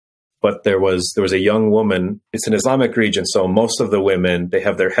But there was a young woman. It's an Islamic region, so most of the women, they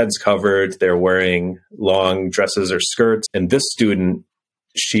have their heads covered. They're wearing long dresses or skirts. And this student,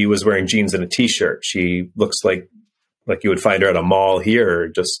 she was wearing jeans and a t-shirt. She looks like you would find her at a mall here, or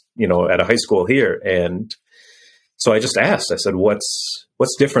just, at a high school here. And so I just asked, I said, what's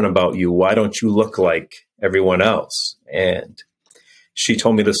different about you? Why don't you look like everyone else? And she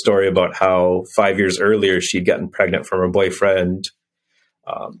told me the story about how 5 years earlier she'd gotten pregnant from her boyfriend.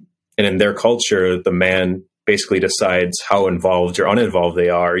 And in their culture, the man basically decides how involved or uninvolved they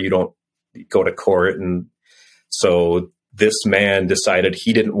are. You don't go to court. And so this man decided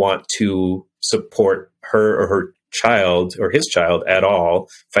he didn't want to support her or her child or his child at all,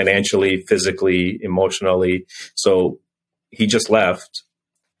 financially, physically, emotionally. So he just left.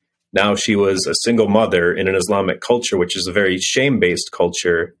 Now she was a single mother in an Islamic culture, which is a very shame-based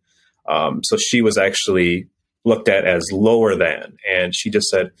culture. So she was actually looked at as lower than. And she just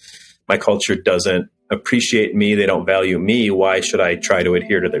said, my culture doesn't appreciate me. They don't value me. Why should I try to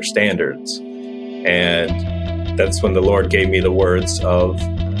adhere to their standards? And that's when the Lord gave me the words of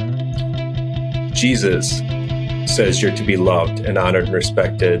Jesus says you're to be loved and honored and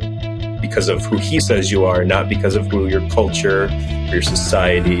respected because of who he says you are, not because of who your culture or your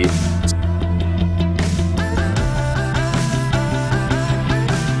society.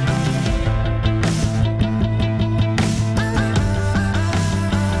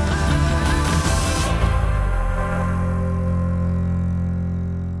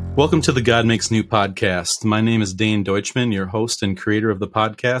 Welcome to the God Makes New podcast. My name is Dane Deutschman, your host and creator of the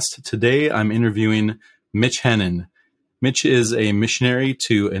podcast. Today, I'm interviewing Mitch Hennon. Mitch is a missionary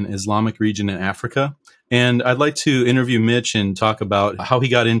to an Islamic region in Africa, and I'd like to interview Mitch and talk about how he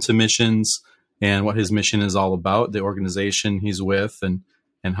got into missions and what his mission is all about, the organization he's with, and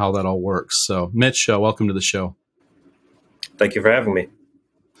how that all works. So, Mitch, welcome to the show. Thank you for having me.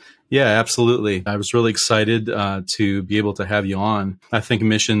 Yeah, absolutely. I was really excited to be able to have you on. I think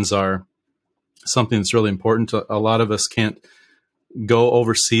missions are something that's really important. A lot of us can't go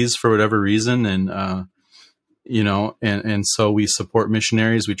overseas for whatever reason, and so we support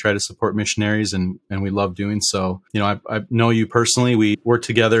missionaries. We try to support missionaries, and we love doing so. I know you personally. We worked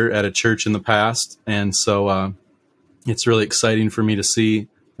together at a church in the past, and so it's really exciting for me to see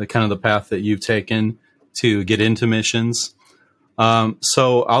the kind of the path that you've taken to get into missions.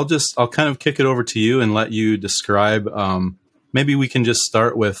 So I'll kind of kick it over to you and let you describe, maybe we can just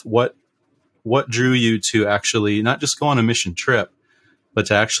start with what drew you to actually not just go on a mission trip, but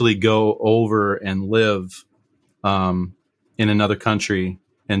to actually go over and live, in another country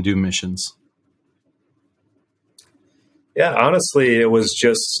and do missions. Yeah, honestly, it was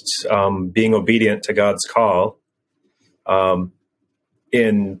just, being obedient to God's call. Back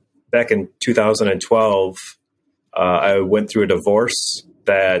in 2012, I went through a divorce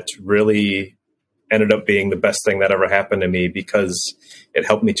that really ended up being the best thing that ever happened to me because it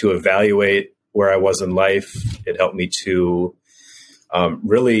helped me to evaluate where I was in life. It helped me to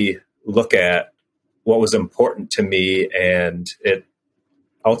really look at what was important to me, and it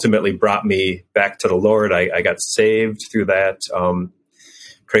ultimately brought me back to the Lord. I got saved through that.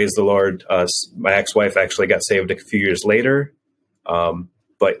 Praise the Lord. My ex-wife actually got saved a few years later.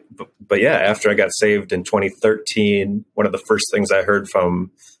 But yeah, after I got saved in 2013, one of the first things I heard from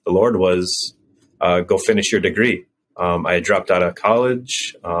the Lord was, go finish your degree. I had dropped out of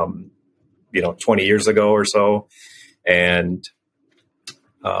college, 20 years ago or so. And,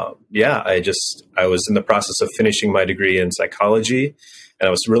 I was in the process of finishing my degree in psychology, and I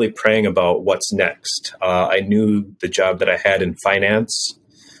was really praying about what's next. I knew the job that I had in finance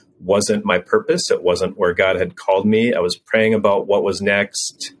wasn't my purpose. It wasn't where God had called me. I was praying about what was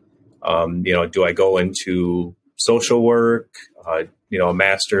next. Do I go into social work, a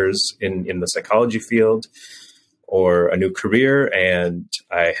master's in the psychology field, or a new career? And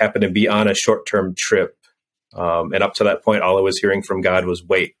I happened to be on a short-term trip. And up to that point, all I was hearing from God was,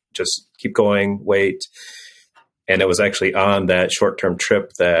 wait, just keep going, wait. And it was actually on that short-term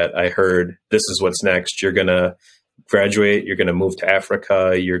trip that I heard, this is what's next. You're going to graduate, you're going to move to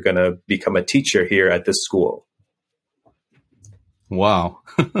Africa, you're going to become a teacher here at this school. Wow.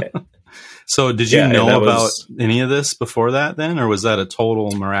 So did you know about any of this before that then, or was that a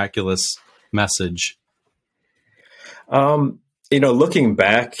total miraculous message? Looking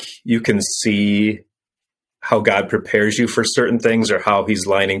back, you can see how God prepares you for certain things or how he's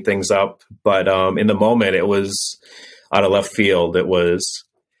lining things up. But in the moment, it was out of left field. It was,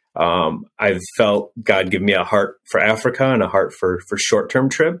 I felt God give me a heart for Africa and a heart for short-term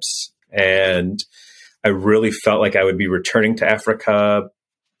trips. And I really felt like I would be returning to Africa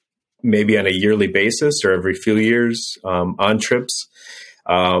maybe on a yearly basis or every few years on trips.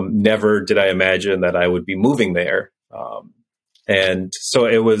 Never did I imagine that I would be moving there. And so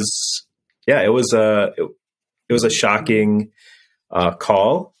it was, yeah, it was a shocking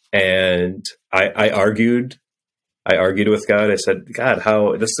call. And I argued with God. I said, God,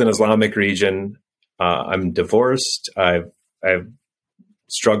 how, this is an Islamic region. I'm divorced. I've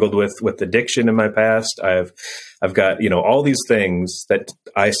struggled with addiction in my past. I've got, all these things that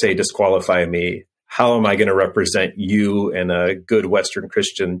I say disqualify me. How am I going to represent you and a good Western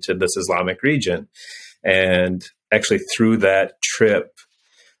Christian to this Islamic region? And actually through that trip,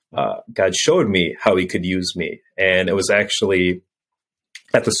 God showed me how he could use me. And it was actually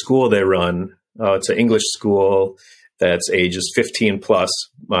at the school they run. It's an English school that's ages 15 plus,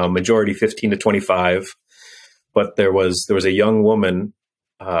 majority 15 to 25. But there was a young woman.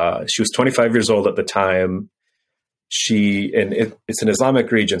 She was 25 years old at the time. It's an Islamic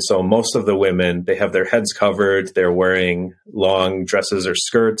region, so most of the women, they have their heads covered. They're wearing long dresses or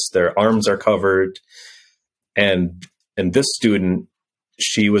skirts. Their arms are covered. And this student,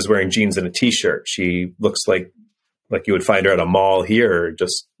 she was wearing jeans and a t-shirt. She looks like you would find her at a mall here, or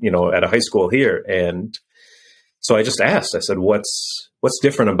just, at a high school here. And so I just asked, I said, what's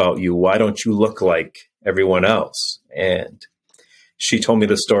different about you? Why don't you look like everyone else? And she told me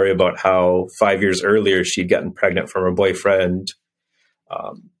the story about how 5 years earlier she'd gotten pregnant from her boyfriend.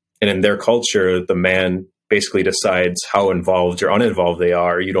 And in their culture, the man basically decides how involved or uninvolved they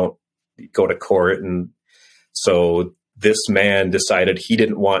are. You don't go to court. And so this man decided he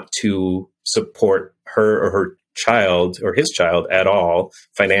didn't want to support her or her child or his child at all,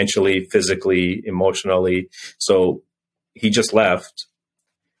 financially, physically, emotionally. So he just left.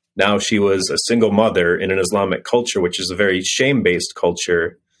 Now she was a single mother in an Islamic culture, which is a very shame-based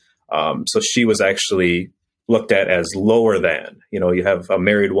culture. So she was actually looked at as lower than. You have a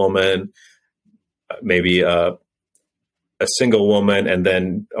married woman, maybe a single woman, and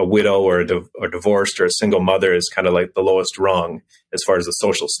then a widow or divorced or a single mother is kind of like the lowest rung as far as the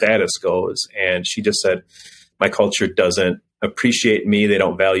social status goes. And she just said, my culture doesn't appreciate me. They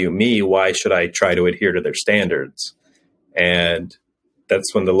don't value me. Why should I try to adhere to their standards? And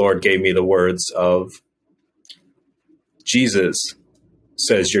that's when the Lord gave me the words of, Jesus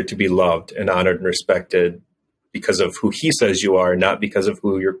says you're to be loved and honored and respected because of who he says you are, not because of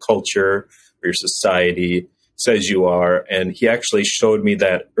who your culture or your society says you are. And he actually showed me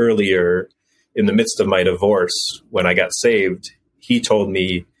that earlier in the midst of my divorce. When I got saved, he told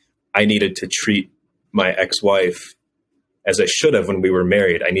me I needed to treat my ex-wife as I should have when we were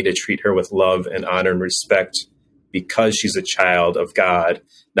married. I need to treat her with love and honor and respect because she's a child of God,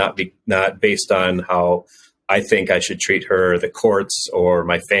 not based on how I think I should treat her, the courts, or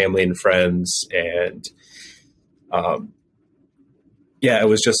my family and friends. And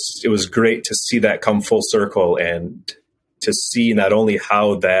it was great to see that come full circle and to see not only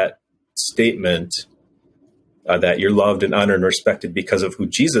how that statement that you're loved and honored and respected because of who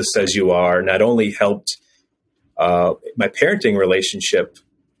Jesus says you are, not only helped my parenting relationship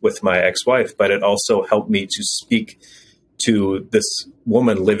with my ex-wife, but it also helped me to speak to this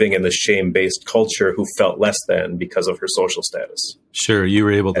woman living in the shame-based culture who felt less than because of her social status. Sure. You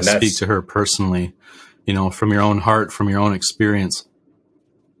were able to speak to her personally, from your own heart, from your own experience.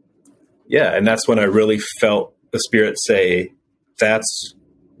 Yeah. And that's when I really felt the Spirit say, that's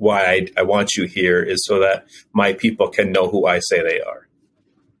why I want you here, is so that my people can know who I say they are.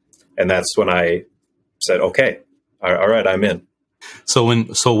 And that's when I said, okay, all right, I'm in. So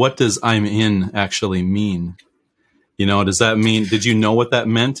what does I'm in actually mean? Does that mean, did you know what that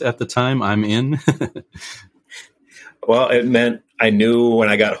meant at the time, I'm in? Well, it meant I knew when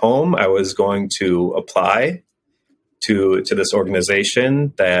I got home, I was going to apply to this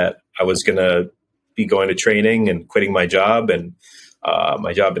organization, that I was going to be going to training and quitting my job and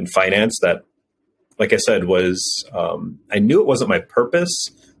my job in finance that, like I said, was, I knew it wasn't my purpose,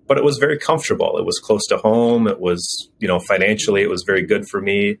 but it was very comfortable. It was close to home. It was, financially, it was very good for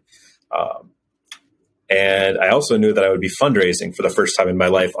me. And I also knew that I would be fundraising for the first time in my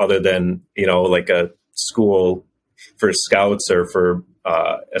life, other than, like a school for scouts or for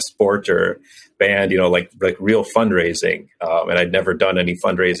a sport or band, like real fundraising. And I'd never done any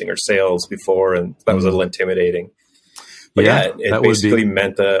fundraising or sales before. And that was a little intimidating. But it basically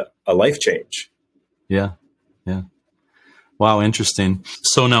meant a life change. Yeah. Yeah. Wow. Interesting.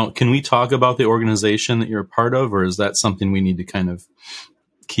 So now, can we talk about the organization that you're a part of, or is that something we need to kind of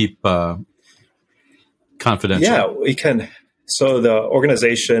keep confidential? Yeah, we can. So the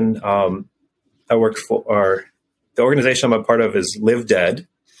organization I work for, or the organization I'm a part of, is Live Dead.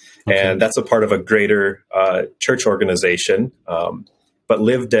 Okay. And that's a part of a greater church organization. But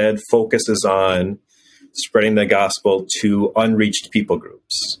Live Dead focuses on spreading the gospel to unreached people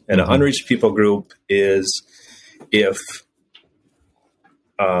groups. And an unreached people group is if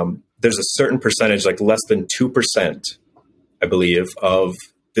there's a certain percentage, like less than 2%, I believe, of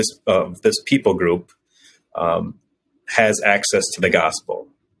this people group has access to the gospel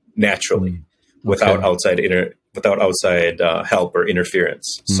naturally without outside help or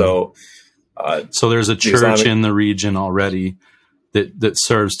interference. So there's a church in the region already that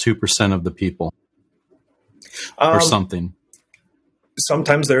serves 2% of the people, or something.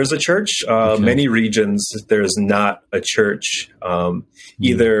 Sometimes there is a church. Many regions there is not a church.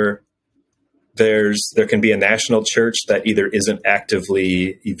 Either there can be a national church that either isn't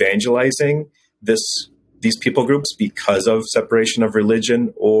actively evangelizing these people groups because of separation of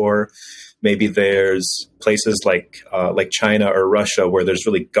religion, or maybe there's places like China or Russia where there's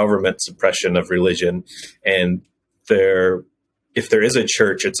really government suppression of religion, and if there is a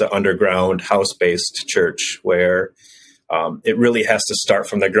church, it's an underground house-based church where it really has to start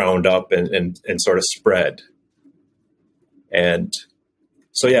from the ground up and sort of spread. And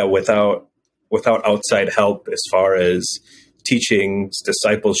so, yeah, without outside help as far as teaching,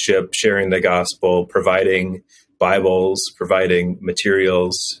 discipleship, sharing the gospel, providing Bibles, providing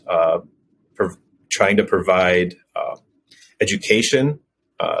materials, trying to provide education,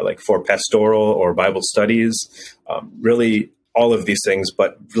 like for pastoral or Bible studies, really all of these things.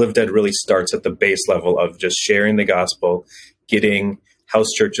 But Live Dead really starts at the base level of just sharing the gospel, getting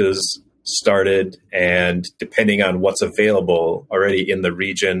house churches started, and depending on what's available already in the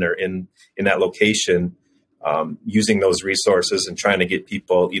region or in that location, using those resources and trying to get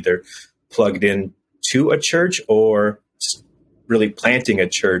people either plugged in to a church or really planting a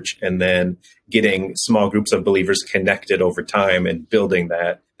church and then getting small groups of believers connected over time and building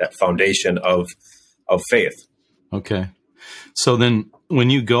that foundation of faith. Okay. So then when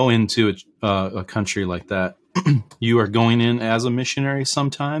you go into a country like that, you are going in as a missionary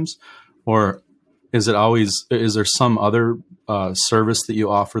sometimes, or is there some other service that you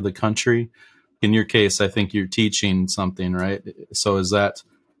offer the country? In your case, I think you're teaching something, right? So is that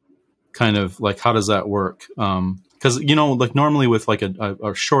kind of like, how does that work? Because, like normally with like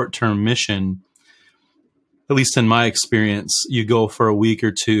a short-term mission, at least in my experience, you go for a week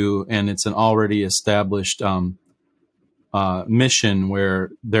or two and it's an already established mission where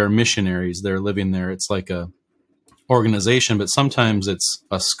they're missionaries, they're living there. It's like a organization, but sometimes it's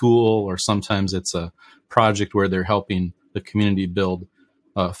a school or sometimes it's a project where they're helping the community build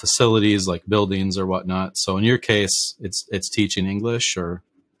facilities like buildings or whatnot. So in your case, it's teaching English, or?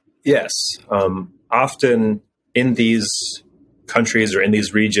 Yes. Often in these countries or in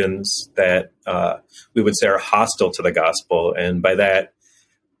these regions that we would say are hostile to the gospel. And by that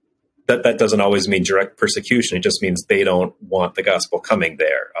doesn't always mean direct persecution. It just means they don't want the gospel coming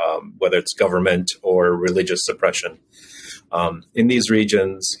there, whether it's government or religious suppression. In these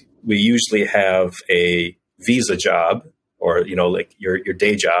regions, we usually have a visa job, or, like your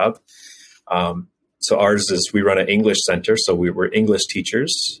day job. So ours is, we run an English center. So we're English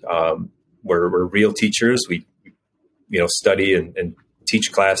teachers. We're real teachers. We, study and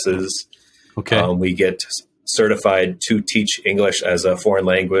teach classes. Okay. We get certified to teach English as a foreign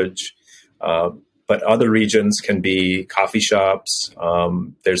language. But other regions can be coffee shops.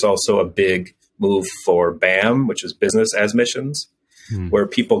 There's also a big move for BAM, which is business as missions, where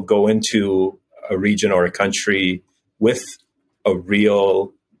people go into a region or a country with a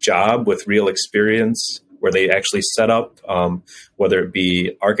real job, with real experience, where they actually set up, whether it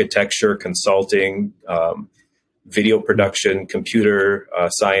be architecture, consulting, video production, computer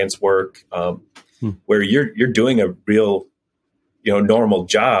science work, where you're doing a real, normal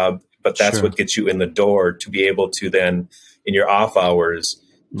job, but that's Sure. what gets you in the door to be able to then, in your off hours,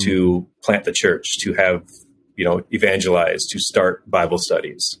 to plant the church, to have, evangelize, to start Bible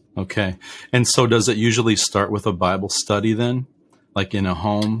studies. Okay. And so does it usually start with a Bible study then, like in a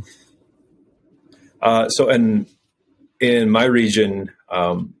home? So in my region,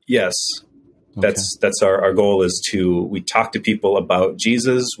 yes, that's our goal is we talk to people about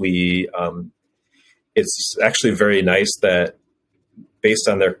Jesus. It's actually very nice that based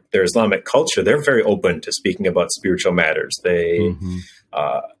on their Islamic culture, they're very open to speaking about spiritual matters. They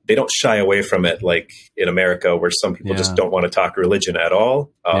don't shy away from it like in America, where some people just don't want to talk religion at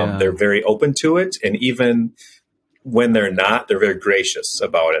all. They're very open to it. And even when they're not, they're very gracious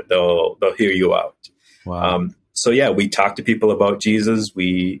about it. They'll hear you out. Wow. So yeah, we talk to people about Jesus.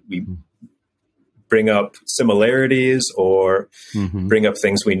 We bring up similarities or bring up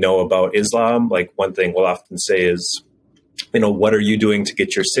things we know about Islam. Like one thing we'll often say is, what are you doing to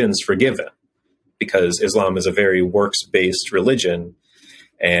get your sins forgiven? Because Islam is a very works-based religion,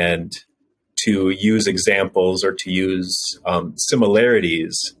 and to use examples or to use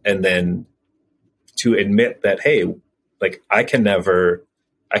similarities, and then to admit that, hey, like I can never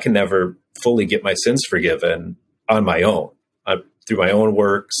fully get my sins forgiven on my own, through my own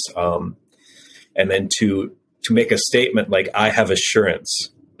works, and then to make a statement like, I have assurance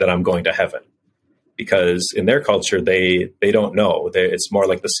that I'm going to heaven. Because in their culture, they don't know. It's more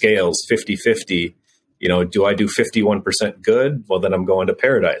like the scales, 50-50. Do I do 51% good? Well, then I'm going to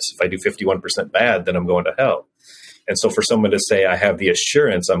paradise. If I do 51% bad, then I'm going to hell. And so for someone to say, I have the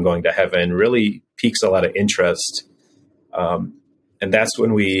assurance I'm going to heaven, really piques a lot of interest. And that's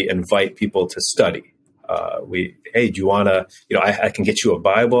when we invite people to study. Hey, do you want to, I can get you a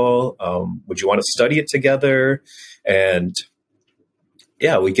Bible. Would you want to study it together? And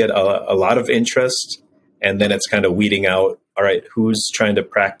yeah, we get a lot of interest, and then it's kind of weeding out, all right, who's trying to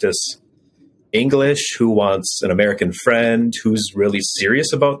practice English, who wants an American friend, who's really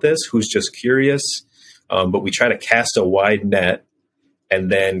serious about this, who's just curious. But we try to cast a wide net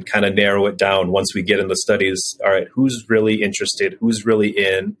and then kind of narrow it down once we get in the studies. All right, who's really interested, who's really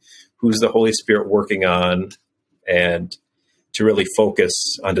in, who's the Holy Spirit working on, and to really focus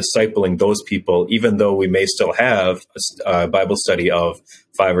on discipling those people, even though we may still have a Bible study of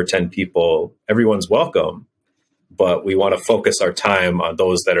 5 or 10 people. Everyone's welcome, but we want to focus our time on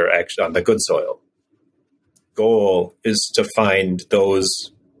those that are actually on the good soil. Goal is to find those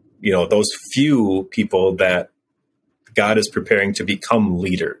few people that God is preparing to become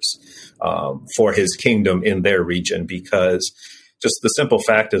leaders for his kingdom in their region, because just the simple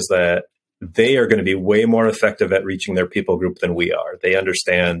fact is that they are going to be way more effective at reaching their people group than we are. They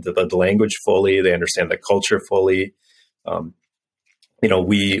understand the language fully. They understand the culture fully.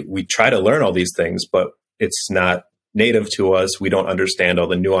 We try to learn all these things, but it's not native to us. We don't understand all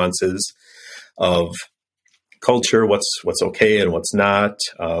the nuances of culture, what's okay and what's not.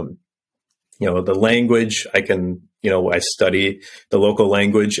 The language, I study the local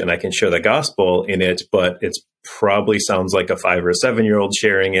language and I can share the gospel in it, but it's probably sounds like a 5 or a 7-year-old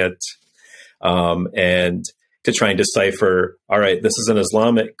sharing it. And to try and decipher, all right, this is an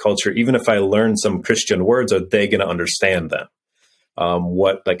Islamic culture. Even if I learn some Christian words, are they going to understand them?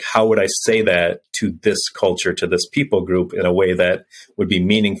 How would I say that to this culture, to this people group in a way that would be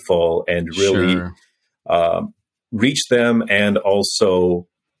meaningful and really reach them, and also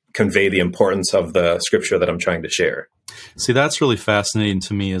convey the importance of the scripture that I'm trying to share? See, that's really fascinating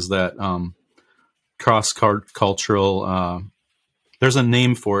to me, is that cross-cultural, there's a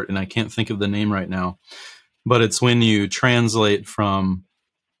name for it, and I can't think of the name right now, but it's when you translate from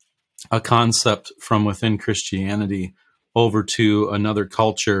a concept from within Christianity over to another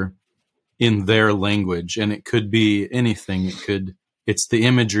culture in their language. And it could be anything. It's the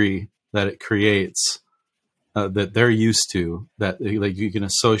imagery that it creates that they're used to, that like you can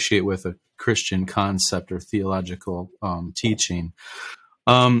associate with a Christian concept or theological teaching.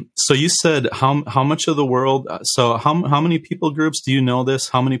 So you said how much of the world? So how many people groups, do you know this?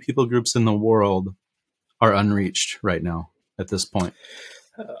 How many people groups in the world are unreached right now at this point?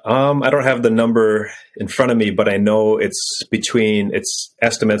 I don't have the number in front of me, but I know its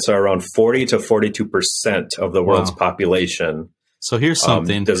estimates are around 40 to 42% of the world's population. So here's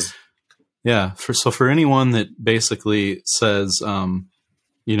something. For anyone that basically says,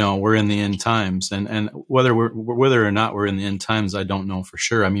 we're in the end times, and whether or not we're in the end times, I don't know for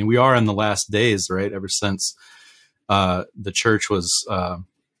sure. I mean, we are in the last days, right? Ever since the church was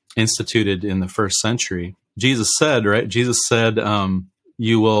instituted in the first century, Jesus said,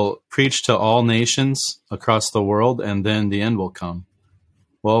 you will preach to all nations across the world, and then the end will come.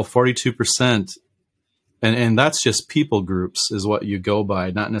 Well, 42%, and that's just people groups is what you go by,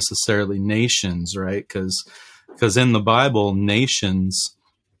 not necessarily nations, right? Because in the Bible, nations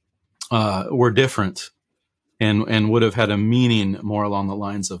were different and would have had a meaning more along the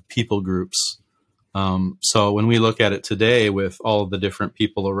lines of people groups. So when we look at it today with all of the different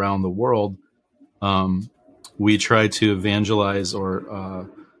people around the world, we try to evangelize or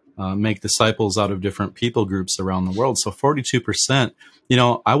make disciples out of different people groups around the world. So 42%,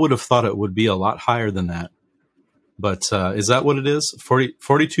 I would have thought it would be a lot higher than that. But is that what it is?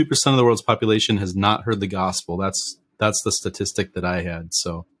 42% of the world's population has not heard the gospel. That's the statistic that I had.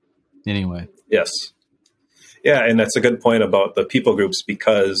 So anyway. Yes. Yeah, and that's a good point about the people groups,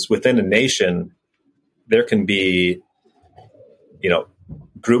 because within a nation, there can be,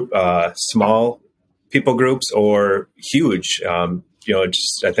 small people groups or huge.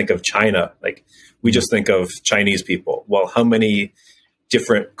 I think of China. Like, we just think of Chinese people. Well, how many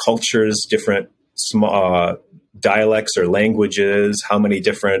different cultures, different small dialects or languages, how many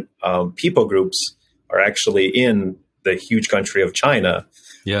different people groups are actually in the huge country of China?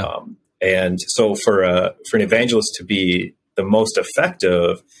 Yeah. And so for an evangelist to be the most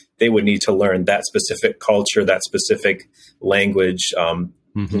effective, they would need to learn that specific culture, that specific language,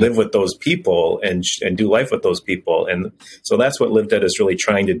 live with those people and do life with those people. And so that's what Live Dead is really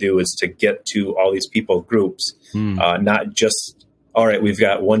trying to do, is to get to all these people groups, not just, all right, we've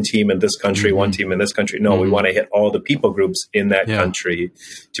got one team in this country, one team in this country. No, we want to hit all the people groups in that country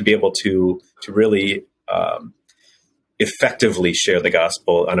to be able to really effectively share the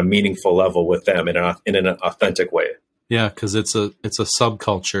gospel on a meaningful level with them in an authentic way. Yeah, because it's a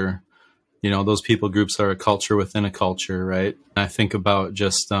subculture. You know, those people groups are a culture within a culture, right? I think about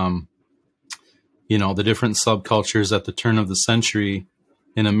just, the different subcultures at the turn of the century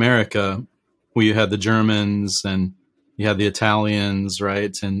in America, where you had the Germans and you had the Italians,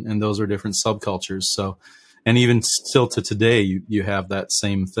 right? And those were different subcultures. So, and even still to today, you have that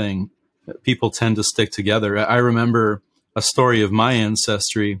same thing. People tend to stick together. I remember a story of my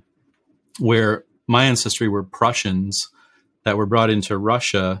ancestry where my ancestry were Prussians that were brought into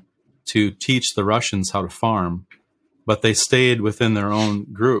Russia to teach the Russians how to farm, but they stayed within their own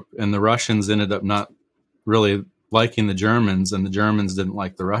group, and the Russians ended up not really liking the Germans, and the Germans didn't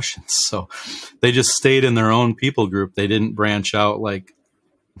like the Russians. So they just stayed in their own people group. They didn't branch out like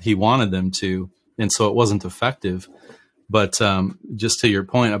he wanted them to. And so it wasn't effective. But just to your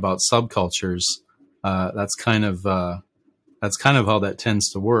point about subcultures, that's kind of how that tends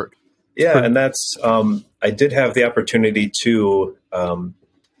to work. Yeah. And that's, I did have the opportunity to,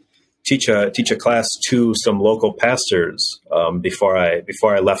 teach a class to some local pastors before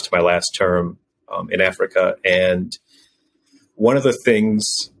I left my last term in Africa. And one of the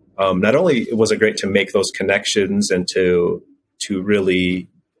things, not only was it great to make those connections and to really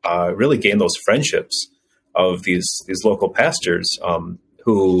gain those friendships of these local pastors,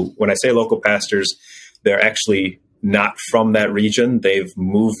 who, when I say local pastors, they're actually not from that region. They've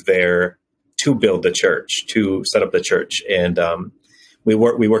moved there to build the church, to set up the church, and we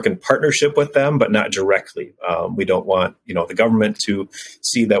work in partnership with them, but not directly. We don't want, the government to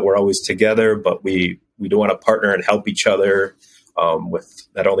see that we're always together, but we do want to partner and help each other with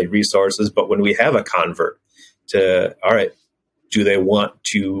not only resources, but when we have a convert, all right, do they want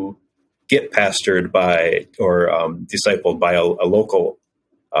to get pastored by or discipled by a local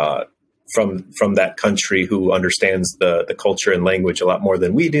from that country who understands the culture and language a lot more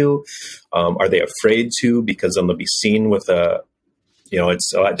than we do? Are they afraid to, because then they'll be seen with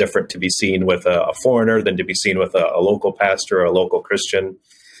it's a lot different to be seen with a foreigner than to be seen with a local pastor or a local Christian.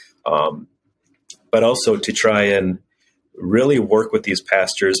 But also to try and really work with these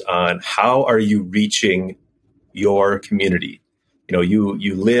pastors on how are you reaching your community?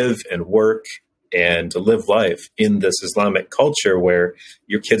 You live and work and live life in this Islamic culture where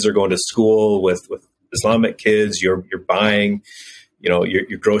your kids are going to school with Islamic kids. You're buying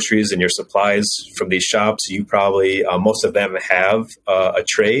your groceries and your supplies from these shops. You probably, most of them have a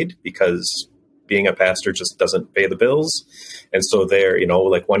trade, because being a pastor just doesn't pay the bills. And so they're,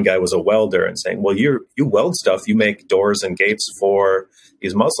 like one guy was a welder and saying, well, you weld stuff, you make doors and gates for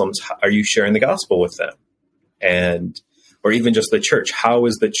these Muslims. Are you sharing the gospel with them? Or even just the church. How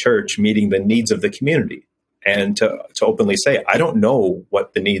is the church meeting the needs of the community? And to openly say, I don't know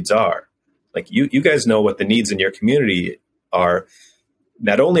what the needs are. Like you guys know what the needs in your community are.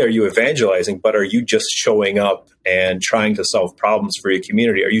 Not only are you evangelizing, but are you just showing up and trying to solve problems for your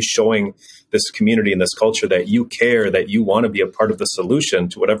community? Are you showing this community and this culture that you care, that you want to be a part of the solution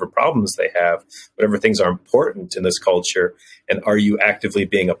to whatever problems they have, whatever things are important in this culture? And are you actively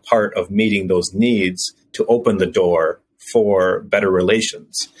being a part of meeting those needs to open the door for better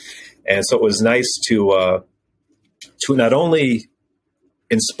relations? And so it was nice to not only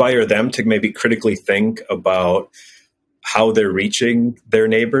inspire them to maybe critically think about how they're reaching their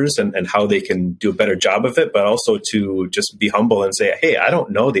neighbors and how they can do a better job of it, but also to just be humble and say, hey, I don't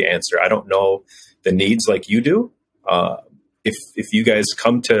know the answer. I don't know the needs like you do. If you guys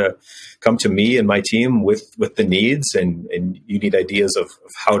come to me and my team with the needs and you need ideas of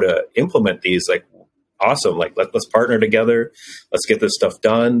how to implement these, like, awesome. Like, let's partner together. Let's get this stuff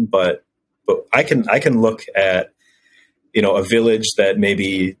done. But I can look at, a village that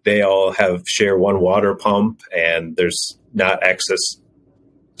maybe they all share one water pump and there's not access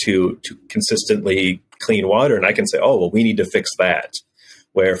to consistently clean water. And I can say, oh, well, we need to fix that.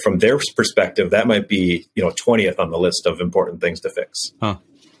 Where from their perspective, that might be, 20th on the list of important things to fix. Huh.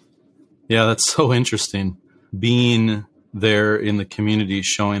 Yeah, that's so interesting. Being there in the community,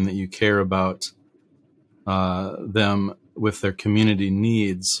 showing that you care about them with their community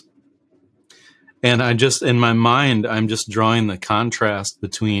needs. And in my mind, I'm just drawing the contrast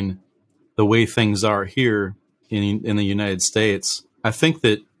between the way things are here in the United States. I think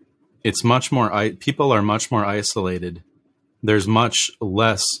that it's much more, people are much more isolated. There's much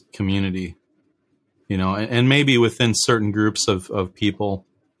less community, and maybe within certain groups of people,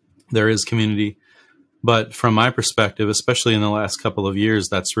 there is community. But from my perspective, especially in the last couple of years,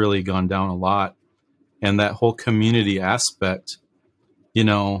 that's really gone down a lot. And that whole community aspect,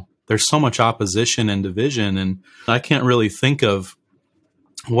 there's so much opposition and division, and I can't really think of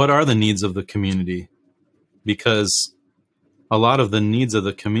what are the needs of the community, because a lot of the needs of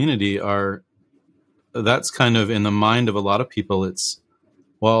the community that's kind of in the mind of a lot of people. It's,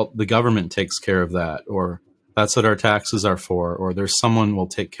 well, the government takes care of that, or that's what our taxes are for, or there's someone will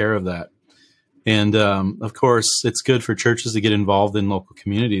take care of that. And of course, it's good for churches to get involved in local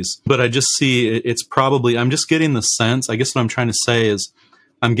communities. But I just see it's probably, I'm just getting the sense, I guess what I'm trying to say is,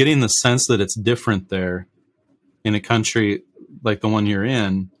 I'm getting the sense that it's different there in a country like the one you're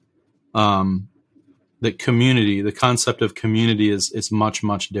in. That community, the concept of community is much,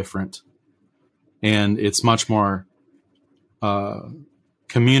 much different. And it's much more,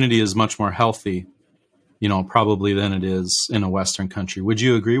 community is much more healthy, probably than it is in a Western country. Would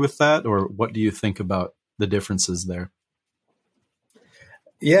you agree with that? Or what do you think about the differences there?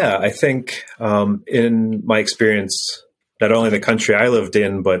 Yeah, I think in my experience, not only the country I lived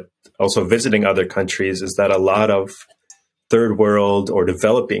in, but also visiting other countries, is that a lot of third world or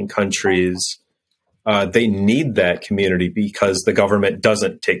developing countries, they need that community because the government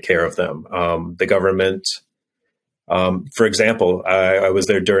doesn't take care of them. The government, for example, I was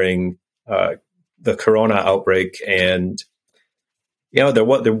there during the Corona outbreak, and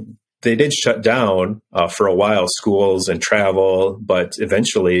they did shut down for a while schools and travel, but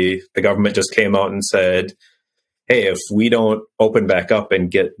eventually the government just came out and said, hey, if we don't open back up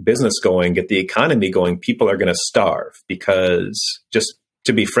and get business going, get the economy going, people are going to starve, because, just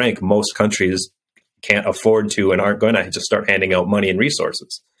to be frank, most countries can't afford to and aren't going to just start handing out money and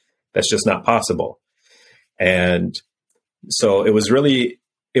resources. That's just not possible. And so it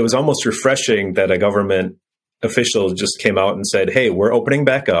was almost refreshing that a government official just came out and said, hey, we're opening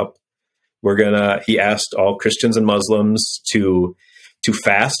back up. He asked all Christians and Muslims to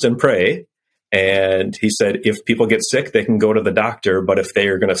fast and pray. And he said, if people get sick, they can go to the doctor, but if they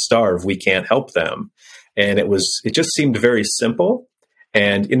are going to starve, we can't help them. And it just seemed very simple.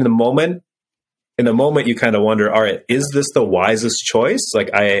 And in the moment, you kind of wonder, all right, is this the wisest choice?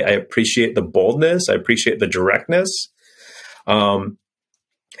 Like, I appreciate the boldness. I appreciate the directness. And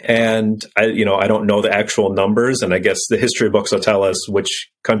I don't know the actual numbers, and I guess the history books will tell us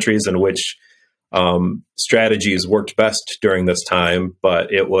which countries and which strategies worked best during this time.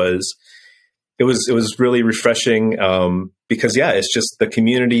 But it was really refreshing because, yeah, it's just the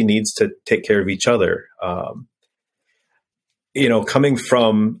community needs to take care of each other. Coming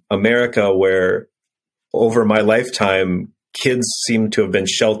from America, where over my lifetime, kids seem to have been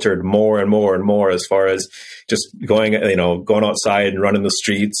sheltered more and more and more, as far as just going outside and running the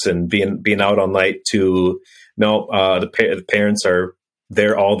streets and being out all night, to the parents are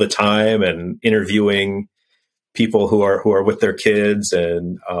there all the time and interviewing people who are with their kids,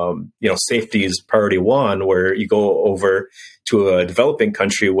 and safety is priority one. Where you go over to a developing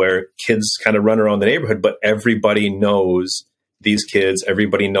country where kids kind of run around the neighborhood, but everybody knows these kids,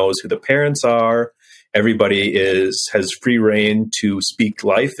 everybody knows who the parents are. Everybody has free reign to speak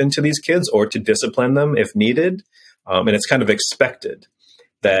life into these kids or to discipline them if needed. And it's kind of expected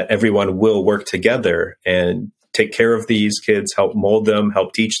that everyone will work together and take care of these kids, help mold them,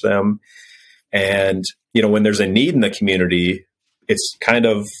 help teach them. And, when there's a need in the community, it's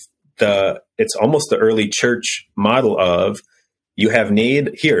it's almost the early church model of, you have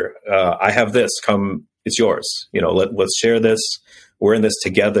need, here, I have this, come, it's yours. Let's share this. We're in this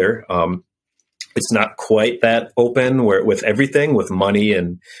together. It's not quite that open with everything, with money,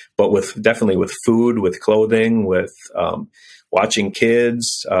 but definitely with food, with clothing, with watching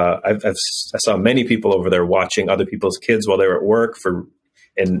kids. I saw many people over there watching other people's kids while they were at work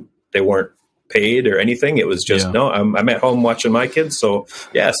and they weren't paid or anything. It was just, no, I'm at home watching my kids. So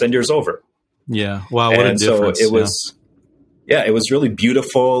yeah, send yours over. Yeah. Wow. What a difference. So it was really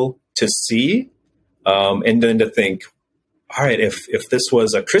beautiful to see. And then to think, all right, if this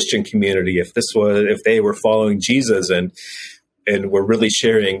was a Christian community, if they were following Jesus and we're really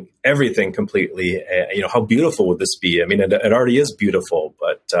sharing everything completely, how beautiful would this be? I mean, it already is beautiful,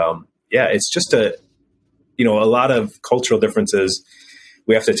 but it's just a lot of cultural differences.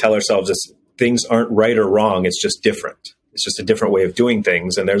 We have to tell ourselves this: things aren't right or wrong. It's just different. It's just a different way of doing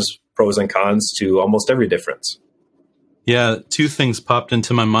things. And there's pros and cons to almost every difference. Yeah. Two things popped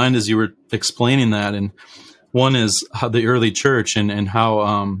into my mind as you were explaining that. And one is how the early church and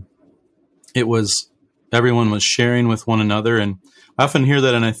how it was everyone was sharing with one another. And I often hear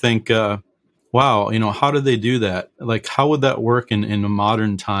that and I think, wow, how did they do that? Like, how would that work in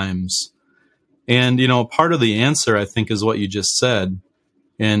modern times? And, part of the answer, I think, is what you just said.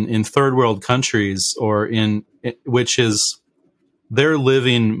 And in third world countries, which is, they're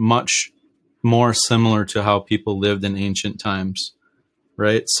living much more similar to how people lived in ancient times,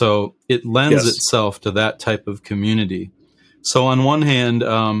 right? So it lends itself to that type of community. So on one hand,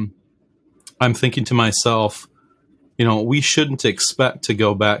 I'm thinking to myself, we shouldn't expect to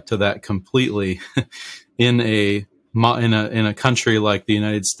go back to that completely in a country like the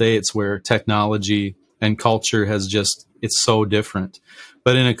United States, where technology and culture it's so different.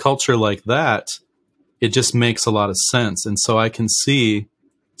 But in a culture like that, it just makes a lot of sense. And so I can see,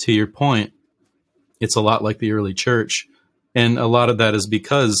 to your point, it's a lot like the early church. And a lot of that is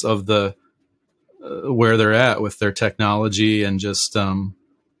because of the where they're at with their technology and just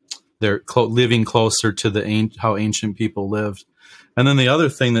they're living closer to how ancient people lived. And then the other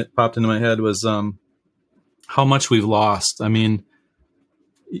thing that popped into my head was how much we've lost. I mean,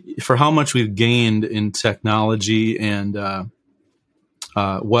 for how much we've gained in technology and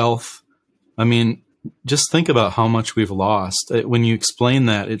wealth. I mean, just think about how much we've lost. When you explain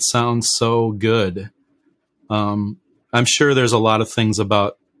that, it sounds so good. I'm sure there's a lot of things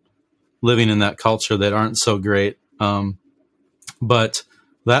about living in that culture that aren't so great. But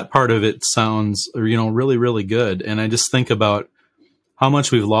that part of it sounds, really, really good. And I just think about how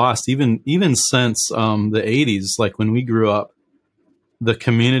much we've lost, even since the 80s, like when we grew up, the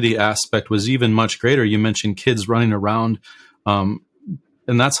community aspect was even much greater. You mentioned kids running around,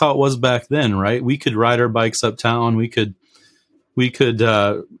 and that's how it was back then, right? We could ride our bikes uptown. We could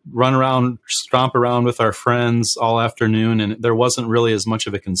run around, stomp around with our friends all afternoon, and there wasn't really as much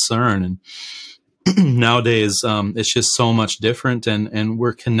of a concern. And nowadays, it's just so much different, and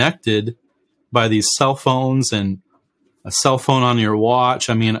we're connected by these cell phones and a cell phone on your watch.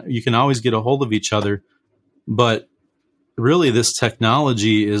 I mean, you can always get a hold of each other, but really this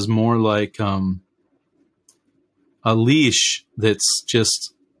technology is more like a leash that's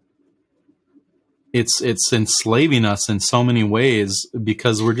just, it's enslaving us in so many ways,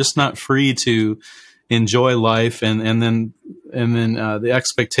 because we're just not free to enjoy life. And then the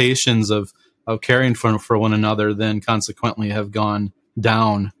expectations of caring for one another then consequently have gone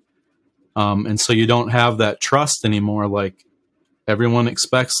down. And so you don't have that trust anymore. Like, everyone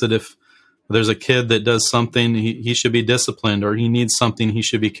expects that if there's a kid that does something, he should be disciplined, or he needs something, he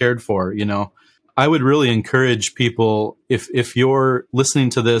should be cared for. I would really encourage people, if you're listening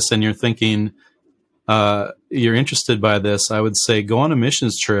to this and you're thinking you're interested by this, I would say go on a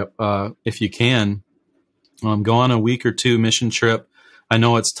missions trip if you can. Go on a week or two mission trip. I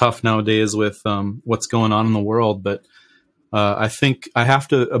know it's tough nowadays with what's going on in the world, but I think I have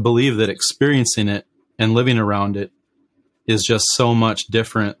to believe that experiencing it and living around it is just so much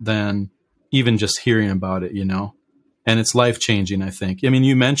different than even just hearing about it, and it's life-changing, I think. I mean,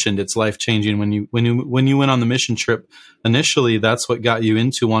 you mentioned it's life-changing when you went on the mission trip initially. That's what got you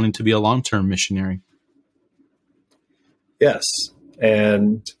into wanting to be a long-term missionary. Yes.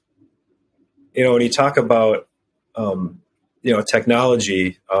 And, when you talk about,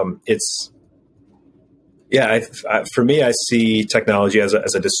 technology, for me, I see technology as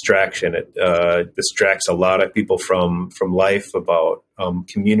a distraction. It distracts a lot of people from life, about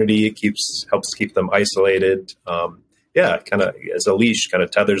community. It helps keep them isolated. Kind of as a leash, kind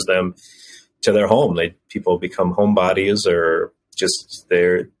of tethers them to their home. People become homebodies, or just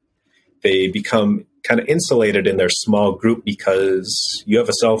they become kind of insulated in their small group, because you have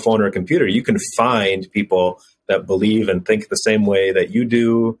a cell phone or a computer. You can find people that believe and think the same way that you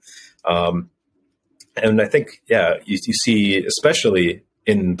do. And I think, you see, especially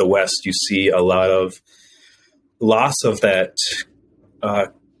in the West, you see a lot of loss of that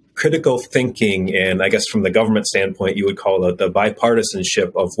critical thinking. And I guess from the government standpoint, you would call it the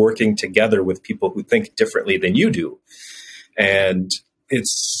bipartisanship of working together with people who think differently than you do. And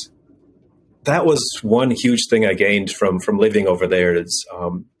that was one huge thing I gained from living over there. Is,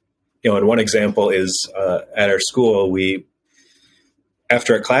 and one example is at our school,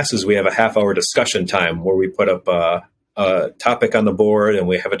 after our classes, we have a half-hour discussion time where we put up a topic on the board and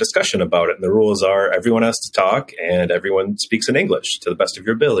we have a discussion about it. And the rules are everyone has to talk and everyone speaks in English to the best of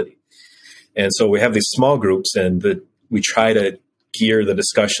your ability. And so we have these small groups, and we try to gear the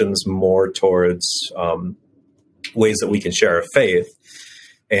discussions more towards ways that we can share our faith.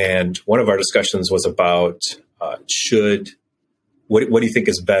 And one of our discussions was about what do you think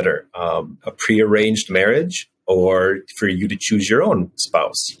is better, a prearranged marriage, or for you to choose your own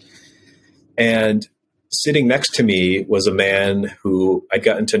spouse? And sitting next to me was a man who I'd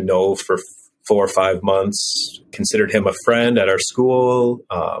gotten to know for 4 or 5 months, considered him a friend at our school,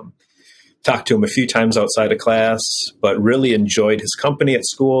 talked to him a few times outside of class, but really enjoyed his company at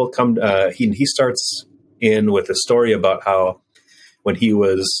school. He starts in with a story about how when he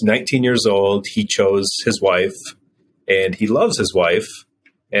was 19 years old, he chose his wife, and he loves his wife,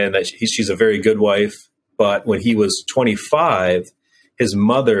 and that she's a very good wife. But when he was 25, his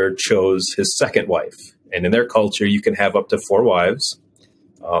mother chose his second wife. And in their culture, you can have up to 4 wives.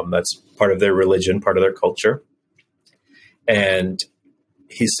 That's part of their religion, part of their culture. And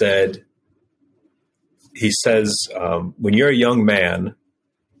he says, when you're a young man,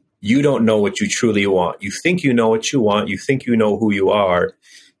 you don't know what you truly want. You think you know what you want. You think you know who you are.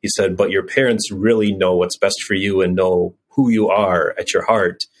 He said, but your parents really know what's best for you and know who you are at your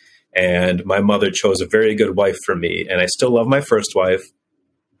heart. And my mother chose a very good wife for me. And I still love my first wife.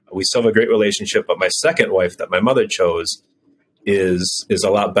 We still have a great relationship, but my second wife that my mother chose is a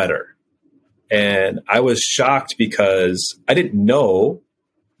lot better. And I was shocked because I didn't know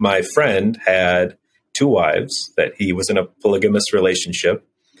my friend had 2 wives, that he was in a polygamous relationship.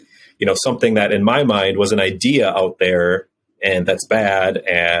 You know, something that in my mind was an idea out there, and that's bad.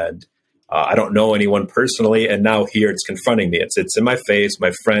 And I don't know anyone personally. And now here it's confronting me. It's in my face.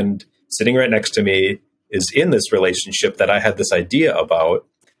 My friend sitting right next to me is in this relationship that I had this idea about.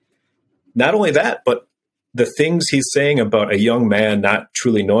 Not only that, but the things he's saying about a young man not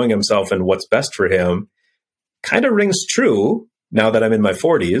truly knowing himself and what's best for him kind of rings true now that I'm in my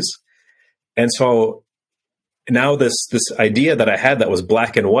 40s. And so now this idea that I had that was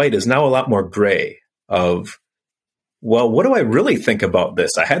black and white is now a lot more gray of, well, what do I really think about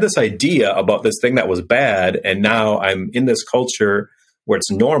this? I had this idea about this thing that was bad, and now I'm in this culture where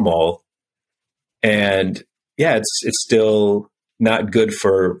it's normal. And yeah, it's still not good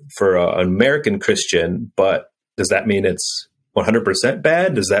for an American Christian, but does that mean it's 100%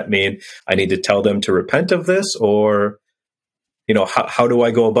 bad? Does that mean I need to tell them to repent of this? Or, you know, how do I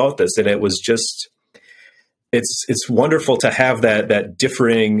go about this? And it was just, it's wonderful to have that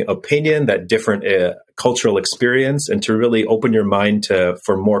differing opinion, that different cultural experience, and to really open your mind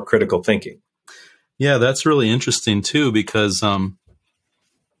for more critical thinking. Yeah, that's really interesting too, because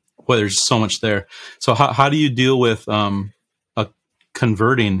there's so much there. So how do you deal with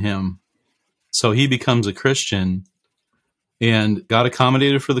converting him? So he becomes a Christian, and God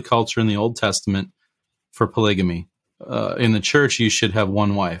accommodated for the culture in the Old Testament for polygamy. In the church, you should have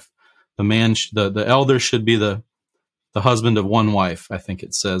 1 wife. The man, the elder should be the husband of 1 wife. I think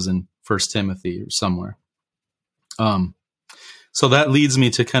it says in 1 Timothy or somewhere. So that leads me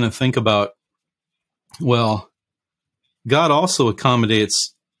to kind of think about, well, God also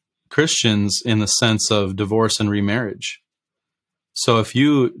accommodates Christians in the sense of divorce and remarriage. So if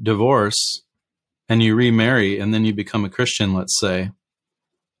you divorce and you remarry and then you become a Christian, let's say,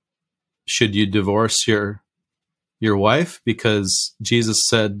 should you divorce your wife because Jesus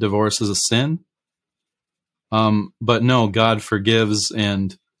said divorce is a sin? But no, God forgives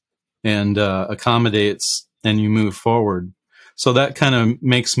and accommodates, and you move forward. So that kind of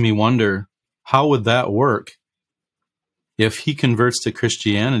makes me wonder, how would that work if he converts to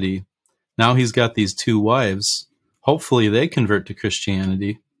Christianity? Now he's got these 2 wives. Hopefully they convert to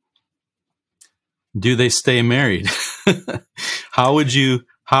Christianity. Do they stay married? How would you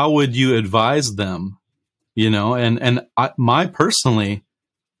advise them? You know, and my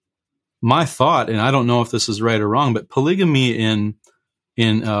thought, and I don't know if this is right or wrong, but polygamy in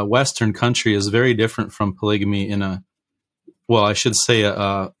a Western country is very different from polygamy in a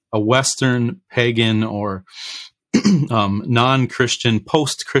Western pagan or non-Christian,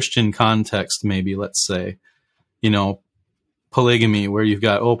 post-Christian context, maybe, let's say, you know, polygamy where you've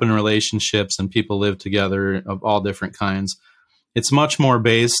got open relationships and people live together of all different kinds. It's much more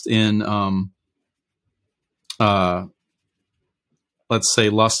based in, let's say,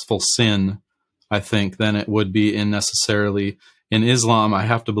 lustful sin, I think, than it would be in necessarily in Islam. I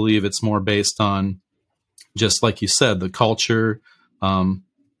have to believe it's more based on, just like you said, the culture.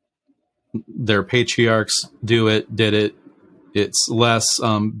 Their patriarchs did it. It's less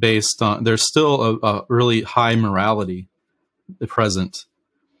based on, there's still a really high morality present.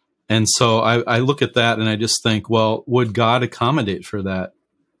 And so I look at that and I just think, well, would God accommodate for that?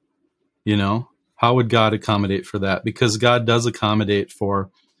 You know, how would God accommodate for that? Because God does accommodate for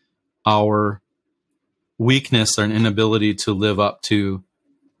our weakness or an inability to live up to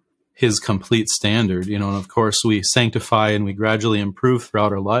his complete standard, you know, and of course we sanctify and we gradually improve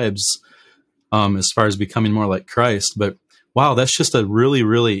throughout our lives as far as becoming more like Christ. But wow, that's just a really,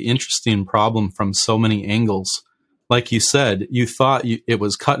 really interesting problem from so many angles. Like you said, you thought it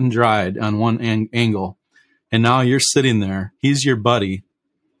was cut and dried on one angle, and now you're sitting there. He's your buddy,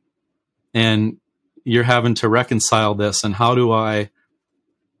 and you're having to reconcile this. And how do I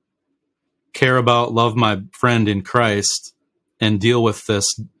care about, love my friend in Christ and deal with this?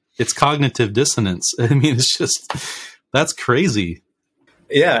 It's cognitive dissonance. I mean, it's just, that's crazy.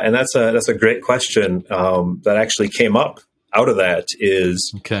 Yeah. And that's a great question that actually came up out of that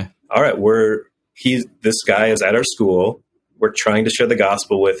is, okay, all right, this guy is at our school. We're trying to share the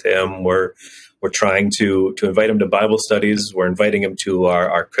gospel with him. We're trying to invite him to Bible studies. We're inviting him to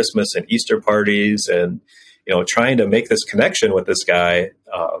our Christmas and Easter parties, and trying to make this connection with this guy.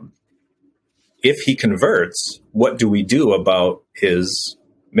 If he converts, what do we do about his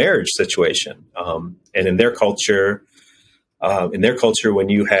marriage situation? And in their culture, when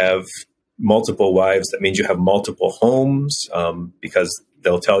you have multiple wives, that means you have multiple homes, because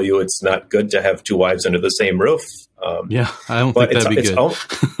they'll tell you it's not good to have two wives under the same roof. Yeah, I don't think that'd be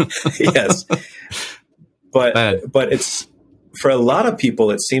good. Yes. But it's, for a lot of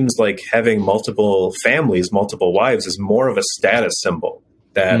people, it seems like having multiple families, multiple wives is more of a status symbol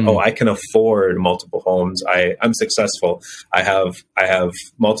that, I can afford multiple homes. I'm successful. I have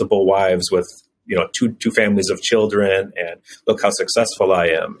multiple wives with, two families of children, and look how successful I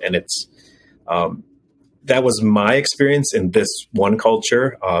am. And it's, that was my experience in this one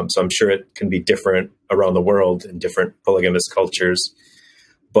culture. So I'm sure it can be different around the world in different polygamous cultures.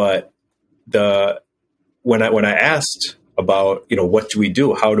 But when I asked about, what do we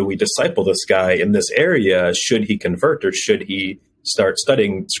do? How do we disciple this guy in this area? Should he convert, or should he start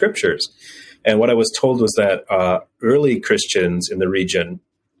studying scriptures? And what I was told was that early Christians in the region,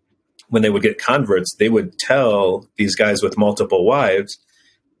 when they would get converts, they would tell these guys with multiple wives,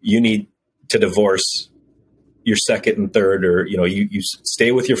 you need to divorce your second and third, or, you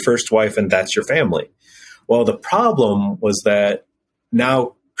stay with your first wife and that's your family. Well, the problem was that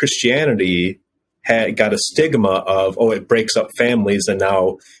now Christianity had got a stigma of, it breaks up families. And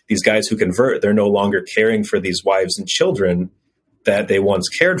now these guys who convert, they're no longer caring for these wives and children that they once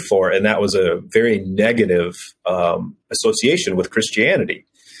cared for. And that was a very negative association with Christianity.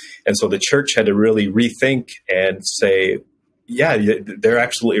 And so the church had to really rethink and say, yeah, they're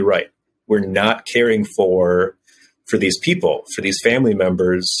absolutely right. We're not caring for these people, for these family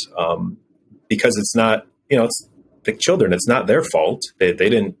members, because it's not, it's the children. It's not their fault. They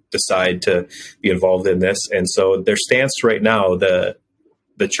didn't decide to be involved in this. And so their stance right now, the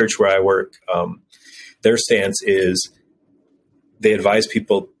church where I work, their stance is they advise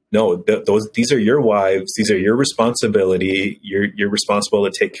people, no, these are your wives. These are your responsibility. You're responsible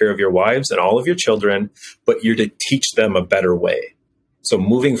to take care of your wives and all of your children, but you're to teach them a better way. So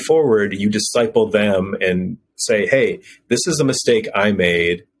moving forward, you disciple them and say, hey, this is a mistake I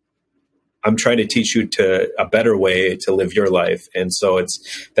made. I'm trying to teach you a better way to live your life. And so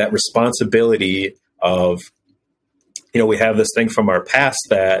it's that responsibility of, we have this thing from our past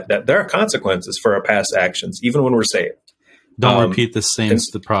that there are consequences for our past actions, even when we're saved. Don't repeat the same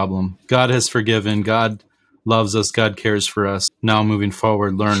is the problem. God has forgiven. God loves us. God cares for us. Now moving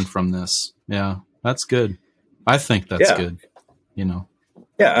forward, learn from this. Yeah, that's good. I think that's good.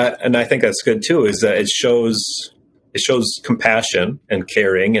 Yeah, and I think that's good too, is that it shows compassion and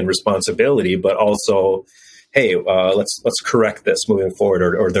caring and responsibility, but also, hey, let's correct this moving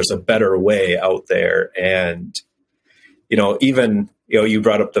forward, or there's a better way out there. And even you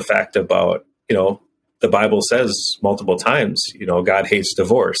brought up the fact about the Bible says multiple times God hates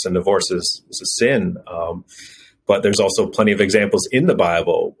divorce, and divorce is a sin. But there's also plenty of examples in the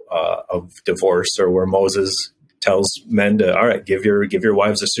Bible of divorce, or where Moses tells men to, all right, give your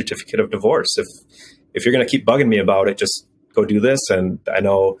wives a certificate of divorce. If you're going to keep bugging me about it, just go do this. And I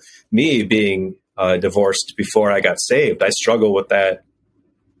know me being divorced before I got saved, I struggle with that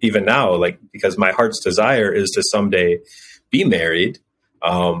even now, because my heart's desire is to someday be married.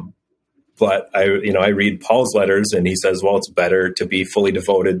 But I read Paul's letters, and he says, well, it's better to be fully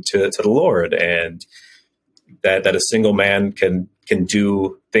devoted to the Lord, and that a single man can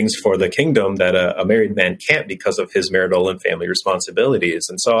do things for the kingdom that a married man can't because of his marital and family responsibilities.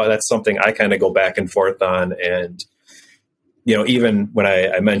 And so that's something I kind of go back and forth on. And, even when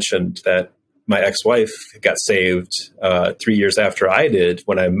I mentioned that my ex-wife got saved 3 years after I did,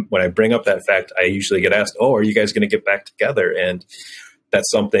 when I bring up that fact, I usually get asked, are you guys going to get back together? And that's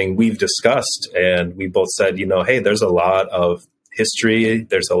something we've discussed. And we both said, hey, there's a lot of history,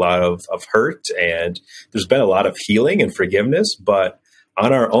 there's a lot of hurt, and there's been a lot of healing and forgiveness, but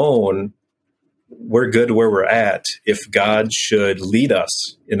on our own, we're good where we're at. If God should lead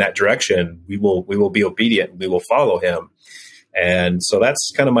us in that direction, we will be obedient, we will follow him. And so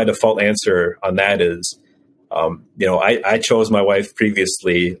that's kind of my default answer on that is, I chose my wife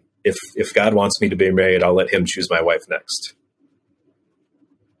previously. If God wants me to be married, I'll let him choose my wife next.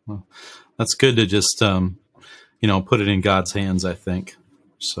 That's good to just, put it in God's hands, I think.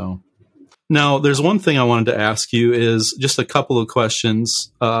 So now there's one thing I wanted to ask you is just a couple of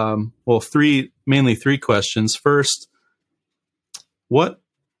questions. Mainly three questions. First, were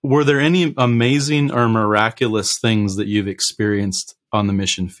there any amazing or miraculous things that you've experienced on the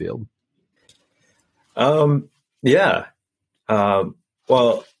mission field? Yeah.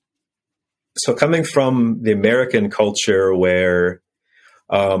 Well, so coming from the American culture where,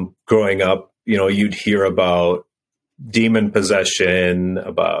 growing up, you'd hear about demon possession,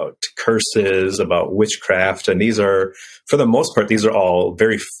 about curses, about witchcraft. And these are, for the most part, these are all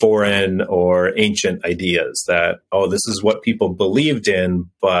very foreign or ancient ideas that, this is what people believed in,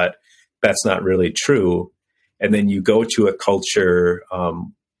 but that's not really true. And then you go to a culture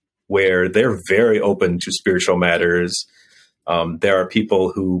where they're very open to spiritual matters. There are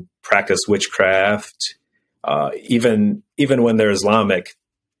people who practice witchcraft, even when they're Islamic.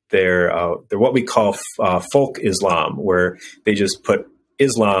 They're what we call folk Islam, where they just put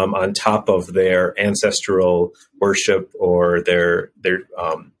Islam on top of their ancestral worship or their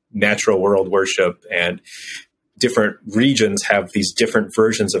natural world worship. And different regions have these different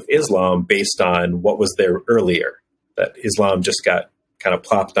versions of Islam based on what was there earlier. That Islam just got kind of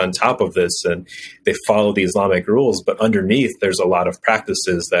plopped on top of this, and they follow the Islamic rules. But underneath, there's a lot of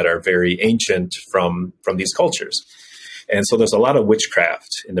practices that are very ancient from these cultures. And so there's a lot of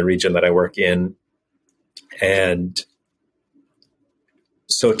witchcraft in the region that I work in. And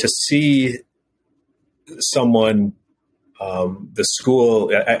so to see someone, we're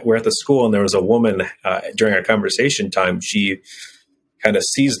at the school, and there was a woman during our conversation time, she kind of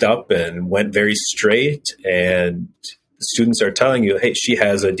seized up and went very straight. And the students are telling you, hey, she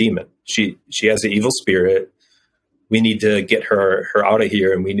has a demon. She has an evil spirit. We need to get her out of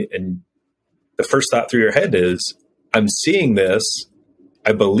here. And the first thought through your head is, I'm seeing this,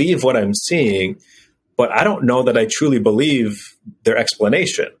 I believe what I'm seeing, but I don't know that I truly believe their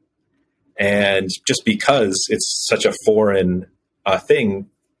explanation. And just because it's such a foreign thing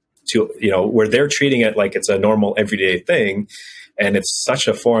to, where they're treating it like it's a normal everyday thing, and it's such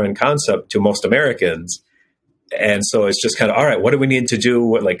a foreign concept to most Americans. And so it's just kind of, all right, what do we need to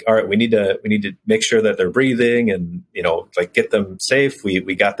do? All right, we need to make sure that they're breathing and, get them safe.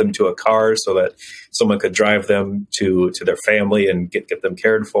 We got them to a car so that someone could drive them to their family and get them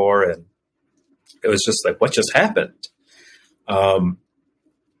cared for. And it was just like, what just happened?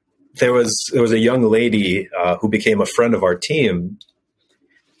 There was a young lady who became a friend of our team.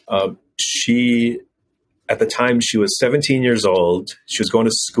 She, at the time, she was 17 years old. She was going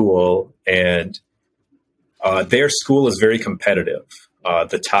to school, and their school is very competitive.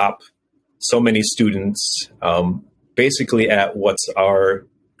 The top, so many students, basically at what's our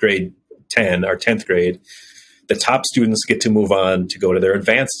grade 10, our 10th grade, the top students get to move on to go to their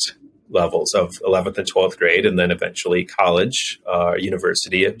advanced levels of 11th and 12th grade, and then eventually college,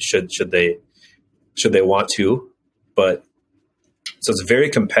 university, should they want to. But so it's very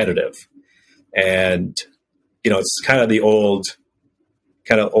competitive. And, it's kind of the old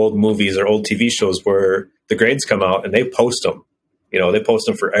movies or old TV shows where the grades come out and they post them. They post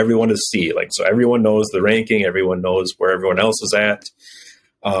them for everyone to see. So everyone knows the ranking, everyone knows where everyone else is at.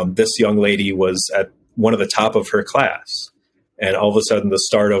 This young lady was at one of the top of her class. And all of a sudden, the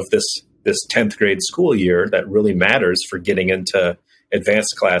start of this 10th grade school year that really matters for getting into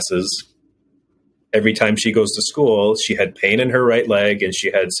advanced classes, every time she goes to school, she had pain in her right leg and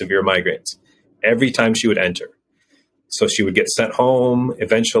she had severe migraines every time she would enter. So she would get sent home.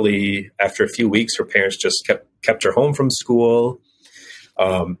 Eventually, after a few weeks, her parents just kept her home from school.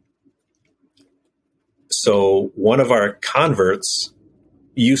 So one of our converts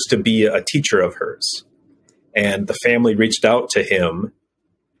used to be a teacher of hers, and the family reached out to him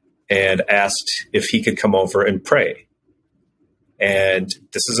and asked if he could come over and pray. And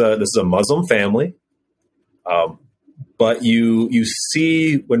this is a Muslim family, but you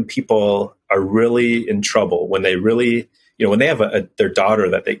see when people are really in trouble, when they really, when they have their daughter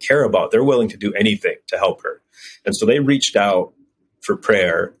that they care about, they're willing to do anything to help her. And so they reached out for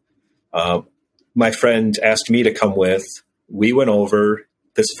prayer. My friend asked me to come with. We went over.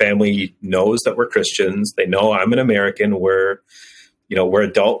 This family knows that we're Christians. They know I'm an American. We're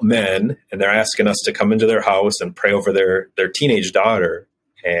adult men, and they're asking us to come into their house and pray over their teenage daughter.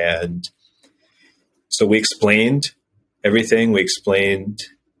 And so we explained everything. We explained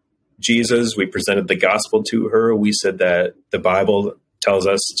Jesus. We presented the gospel to her. We said that the Bible tells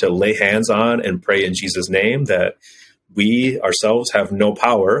us to lay hands on and pray in Jesus' name, that we ourselves have no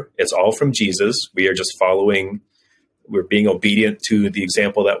power. It's all from Jesus. We are just we're being obedient to the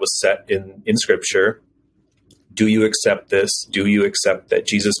example that was set in Scripture. do you accept this? Do you accept that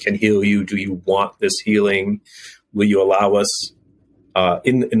Jesus can heal you? Do you want this healing? Will you allow us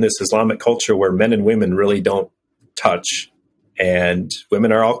in this Islamic culture where men and women really don't touch and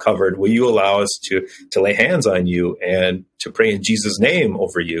women are all covered? Will you allow us to lay hands on you and to pray in Jesus' name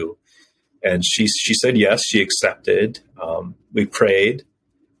over you? And she said yes. She accepted. We prayed.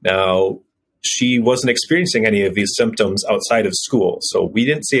 Now, she wasn't experiencing any of these symptoms outside of school, so we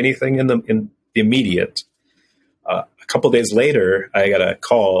didn't see anything in the immediate. A couple of days later, I got a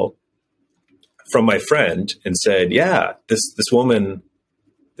call from my friend and said, "Yeah, this woman,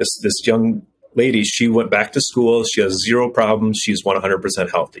 this young lady, she went back to school. She has zero problems. She's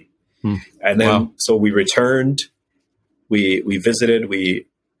 100% healthy." And then, so we returned. We visited. We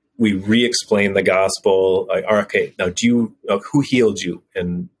re-explained the gospel. Like, okay, now who healed you,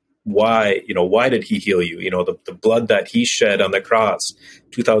 and why? Why did he heal you? The blood that he shed on the cross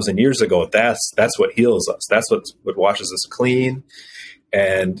 2,000 years ago. That's what heals us. That's what washes us clean.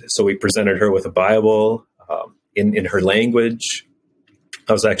 And so we presented her with a Bible in her language.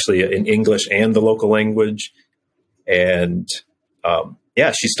 I was actually in English and the local language. And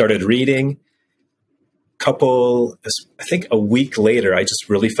she started reading. I think a week later, I just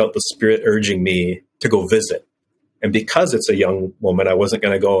really felt the Spirit urging me to go visit. And because it's a young woman, I wasn't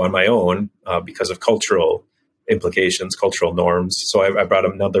going to go on my own because of cultural implications, cultural norms. So I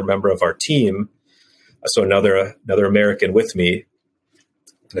brought another member of our team, so another American with me.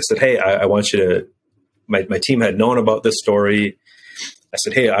 And I said, "Hey, I want you to." My team had known about this story. I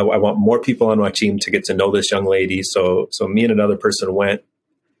said, "Hey, I want more people on my team to get to know this young lady." So me and another person went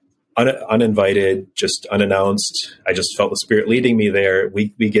uninvited, just unannounced. I just felt the Spirit leading me there. We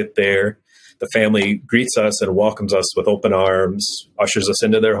get there. The family greets us and welcomes us with open arms, ushers us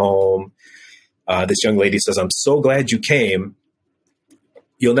into their home. This young lady says, "I'm so glad you came.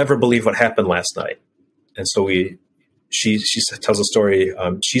 You'll never believe what happened last night." And so she tells a story.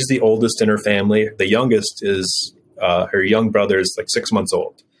 She's the oldest in her family. The youngest is her young brother is like 6 months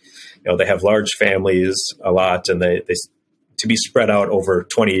old. They have large families a lot, and they to be spread out over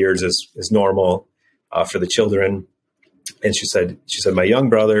 20 years is normal for the children. And she said, "My young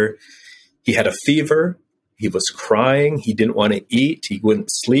brother, he had a fever. He was crying. He didn't want to eat. He wouldn't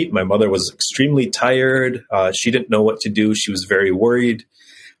sleep. My mother was extremely tired. She didn't know what to do. She was very worried.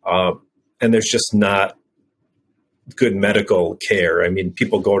 And there's just not good medical care. I mean,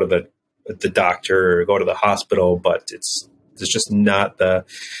 people go to the doctor or go to the hospital, but there's just not the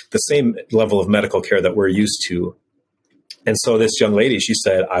same level of medical care that we're used to." And so this young lady, she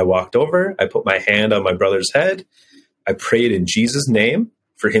said, "I walked over. I put my hand on my brother's head. I prayed in Jesus' name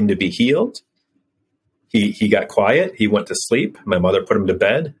for him to be healed. He got quiet. He went to sleep. My mother put him to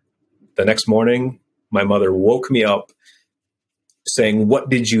bed. The next morning, my mother woke me up saying,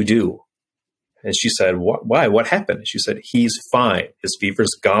 'What did you do?' And she said, 'Why? What happened?' She said, 'He's fine. His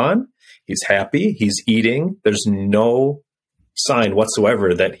fever's gone. He's happy. He's eating. There's no sign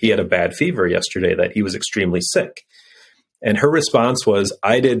whatsoever that he had a bad fever yesterday, that he was extremely sick.' And her response was,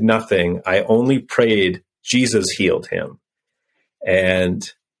 'I did nothing. I only prayed. Jesus healed him.'"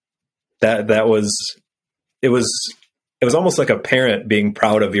 And it was almost like a parent being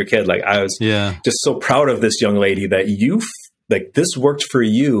proud of your kid. Like, I was just so proud of this young lady that this worked for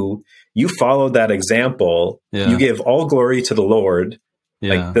you. You followed that example. Yeah. You gave all glory to the Lord.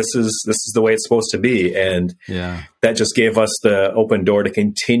 Yeah. Like, this is the way it's supposed to be. And that just gave us the open door to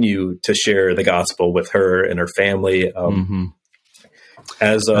continue to share the gospel with her and her family.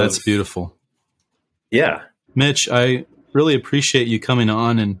 That's beautiful. Yeah. Mitch, I really appreciate you coming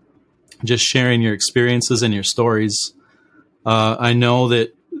on and just sharing your experiences and your stories. I know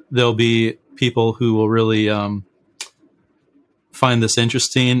that there'll be people who will really find this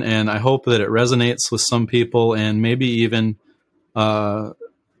interesting, and I hope that it resonates with some people, and maybe even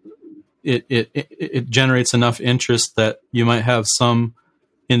it generates enough interest that you might have some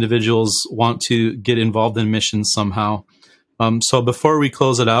individuals want to get involved in missions somehow. So before we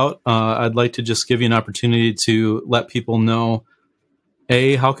close it out, I'd like to just give you an opportunity to let people know,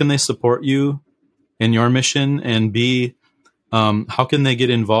 A, how can they support you in your mission, and B, how can they get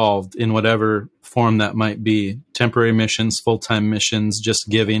involved in whatever form that might be? Temporary missions, full-time missions, just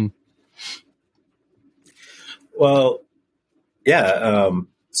giving? Well, yeah.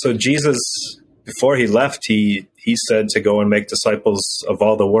 So Jesus, before he left, he said to go and make disciples of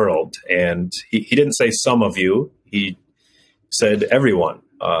all the world. And he didn't say some of you. He said everyone.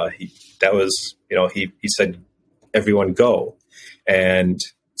 He said everyone go. And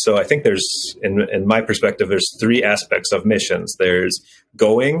so I think there's, in my perspective, there's three aspects of missions. There's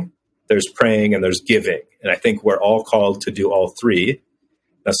going, there's praying, and there's giving. And I think we're all called to do all three.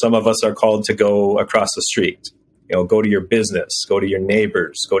 Now, some of us are called to go across the street. Go to your business, go to your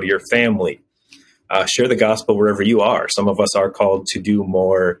neighbors, go to your family. Share the gospel wherever you are. Some of us are called to do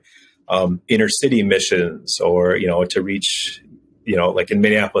more inner city missions, or to reach, like in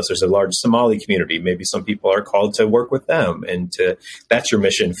Minneapolis, there's a large Somali community. Maybe some people are called to work with them, and that's your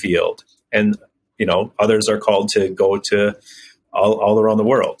mission field. And others are called to go to all around the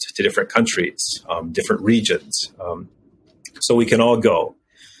world, to different countries, different regions. So we can all go.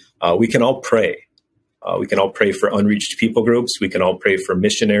 We can all pray. We can all pray for unreached people groups. We can all pray for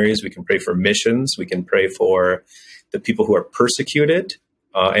missionaries. We can pray for missions. We can pray for the people who are persecuted.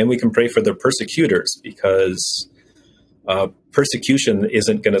 And we can pray for their persecutors, because persecution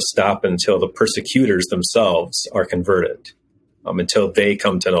isn't going to stop until the persecutors themselves are converted, until they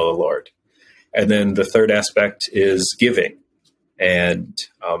come to know the Lord. And then the third aspect is giving. And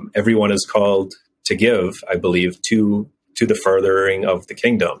everyone is called to give, I believe, to the furthering of the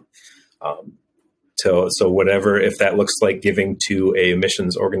kingdom. So whatever, if that looks like giving to a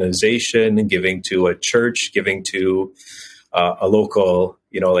missions organization, giving to a church, giving to a local,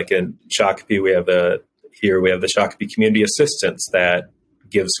 like in Shakopee, we have the Shakopee Community Assistance that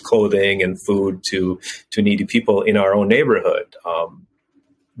gives clothing and food to needy people in our own neighborhood.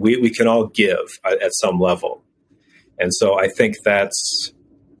 We can all give at some level. And so I think that's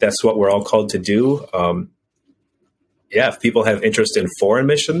what we're all called to do. If people have interest in foreign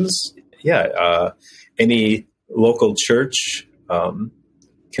missions, any local church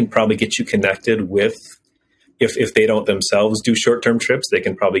can probably get you connected with, if they don't themselves do short-term trips, they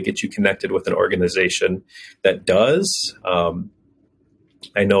can probably get you connected with an organization that does.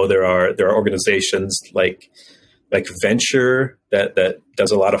 I know there are organizations like Venture that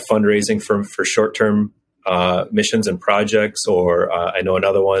does a lot of fundraising for short-term missions and projects, or I know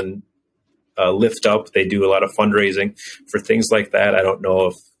another one, Lift Up. They do a lot of fundraising for things like that. I don't know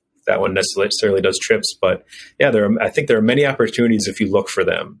if that one necessarily does trips, but I think there are many opportunities if you look for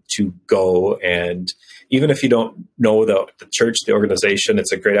them to go. And even if you don't know the church, the organization,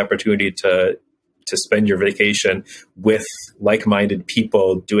 it's a great opportunity to spend your vacation with like-minded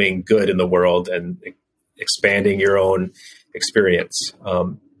people doing good in the world and expanding your own experience.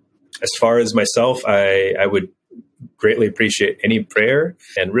 As far as myself, I would greatly appreciate any prayer,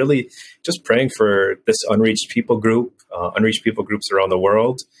 and really just praying for this unreached people groups around the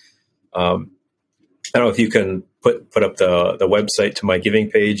world. I don't know if you can put up the website to my giving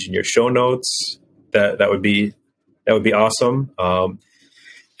page in your show notes. That would be awesome.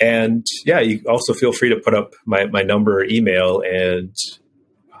 And you also feel free to put up my number or email. And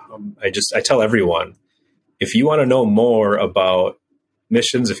I tell everyone, if you want to know more about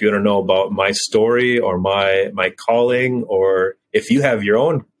missions, if you want to know about my story or my calling, or if you have your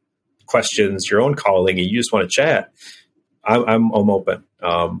own questions, your own calling, and you just want to chat, I'm open.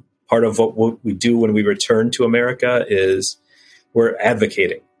 Part of what we do when we return to America is we're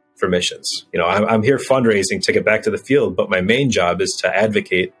advocating for missions. I'm here fundraising to get back to the field, but my main job is to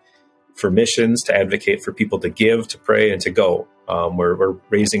advocate for missions, to advocate for people to give, to pray, and to go. We're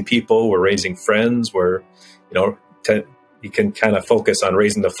raising people, we're raising friends, you can kind of focus on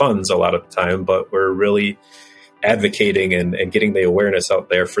raising the funds a lot of the time, but we're really advocating and getting the awareness out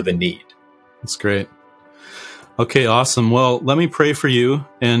there for the need. That's great. Okay, awesome. Well, let me pray for you.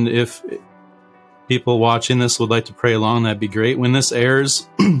 And if people watching this would like to pray along, that'd be great. When this airs,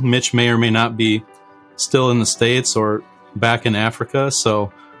 Mitch may or may not be still in the States or back in Africa.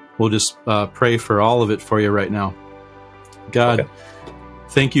 So we'll just pray for all of it for you right now. God,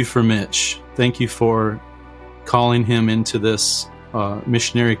 Thank you for Mitch. Thank you for calling him into this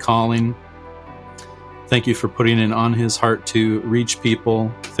missionary calling. Thank you for putting it on his heart to reach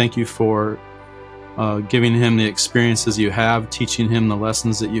people. Thank you for giving him the experiences you have, teaching him the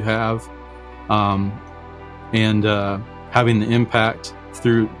lessons that you have, and having the impact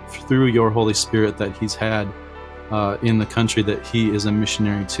through your Holy Spirit that he's had in the country that he is a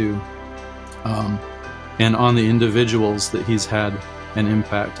missionary to, and on the individuals that he's had an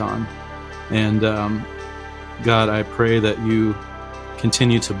impact on. And God, I pray that you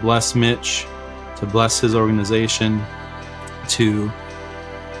continue to bless Mitch, to bless his organization, to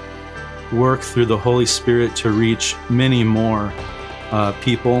work through the Holy Spirit to reach many more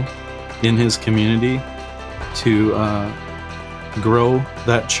people in his community, to grow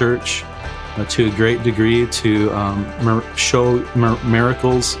that church to a great degree, to show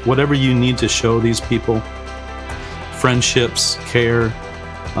miracles, whatever you need to show these people, friendships, care,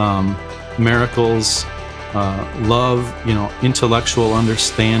 miracles, love, intellectual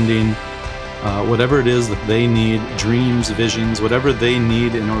understanding, whatever it is that they need, dreams, visions, whatever they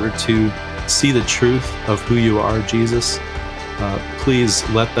need in order to see the truth of who you are, Jesus. Please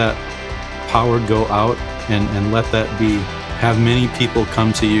let that power go out and let that be. Have many people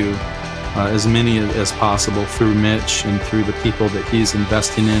come to you, as many as possible, through Mitch and through the people that he's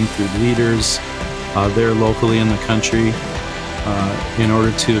investing in, through leaders there locally in the country, in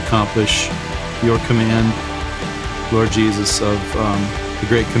order to accomplish your command, Lord Jesus, of the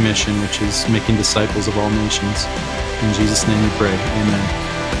Great Commission, which is making disciples of all nations. In Jesus' name we pray. Amen.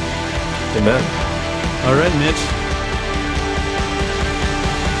 Amen. All right, Mitch.